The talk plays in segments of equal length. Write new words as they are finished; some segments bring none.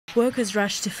Workers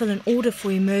rushed to fill an order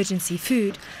for emergency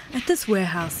food at this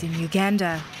warehouse in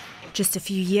Uganda. Just a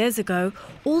few years ago,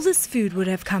 all this food would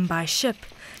have come by ship,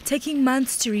 taking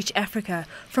months to reach Africa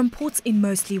from ports in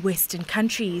mostly Western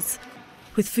countries.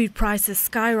 With food prices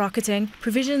skyrocketing,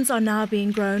 provisions are now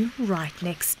being grown right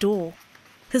next door.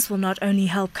 This will not only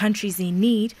help countries in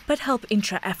need, but help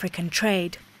intra-African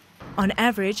trade. On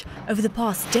average, over the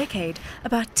past decade,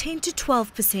 about 10 to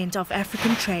 12% of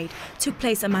African trade took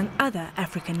place among other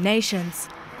African nations.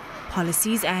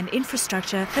 Policies and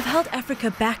infrastructure have held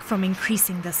Africa back from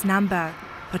increasing this number.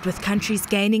 But with countries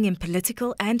gaining in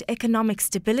political and economic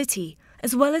stability,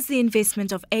 as well as the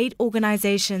investment of aid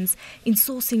organizations in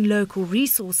sourcing local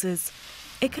resources,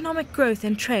 economic growth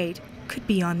and trade could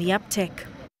be on the uptick.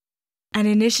 An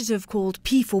initiative called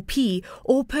P4P,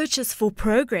 or Purchase for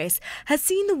Progress, has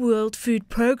seen the World Food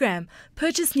Programme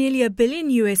purchase nearly $1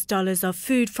 billion of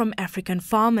food from African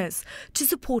farmers to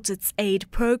support its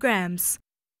aid programs.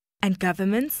 And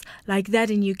governments, like that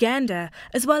in Uganda,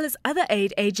 as well as other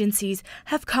aid agencies,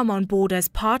 have come on board as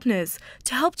partners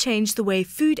to help change the way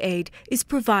food aid is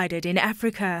provided in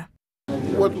Africa.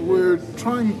 What we're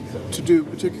trying to do,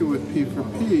 particularly with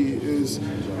P4P, is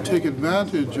take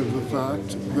advantage of the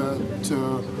fact that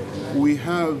we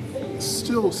have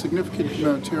still significant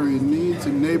humanitarian needs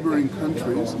in neighboring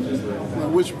countries,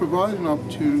 which provide an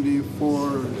opportunity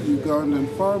for Ugandan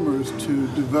farmers to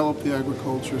develop the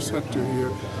agriculture sector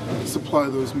here, supply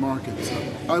those markets.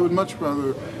 I would much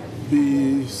rather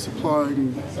be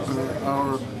supplying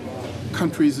our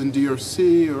countries in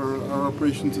DRC or our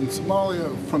operations in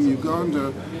Somalia from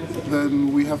Uganda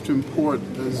than we have to import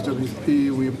as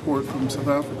WFP. We import from South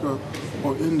Africa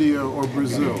or India or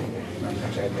Brazil.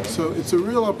 So it's a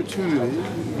real opportunity,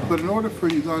 but in order for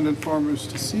Ugandan farmers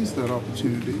to seize that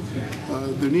opportunity,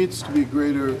 there needs to be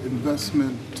greater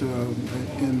investment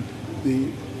in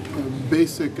the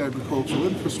basic agricultural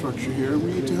infrastructure here.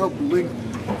 We need to help link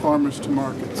farmers to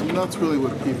markets, and that's really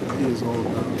what P4P is all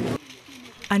about.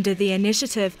 Under the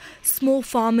initiative, small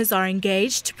farmers are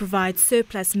engaged to provide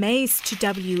surplus maize to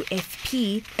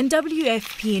WFP, and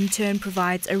WFP in turn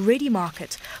provides a ready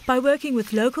market by working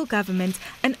with local government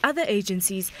and other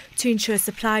agencies to ensure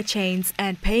supply chains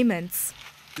and payments.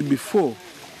 Before,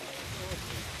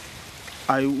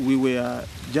 we were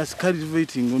just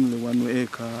cultivating only 1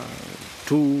 acre,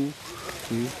 2,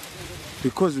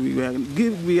 because we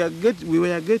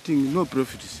were getting no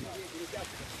profits.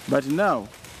 But now,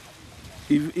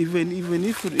 even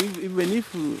if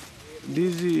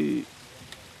these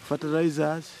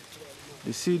fertilizers,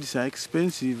 the seeds are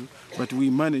expensive, but we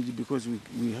manage because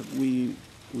we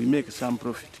make some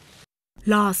profit.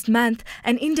 Last month,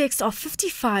 an index of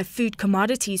 55 food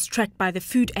commodities tracked by the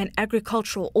Food and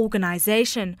Agricultural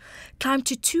Organization climbed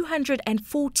to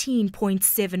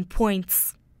 214.7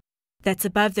 points. That's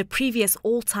above the previous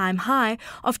all-time high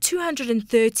of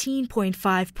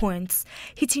 213.5 points,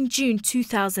 hit in June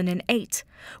 2008,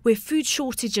 where food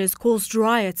shortages caused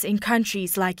riots in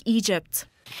countries like Egypt.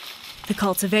 The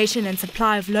cultivation and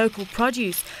supply of local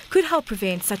produce could help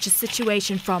prevent such a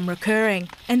situation from recurring,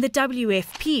 and the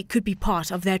WFP could be part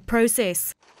of that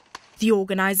process. The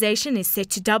organization is set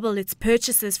to double its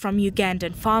purchases from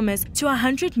Ugandan farmers to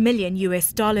 $100 million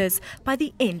by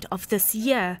the end of this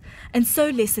year, and so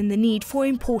lessen the need for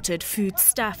imported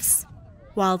foodstuffs.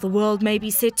 While the world may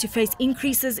be set to face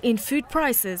increases in food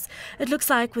prices, it looks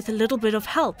like with a little bit of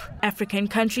help, African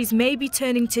countries may be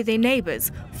turning to their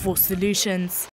neighbors for solutions.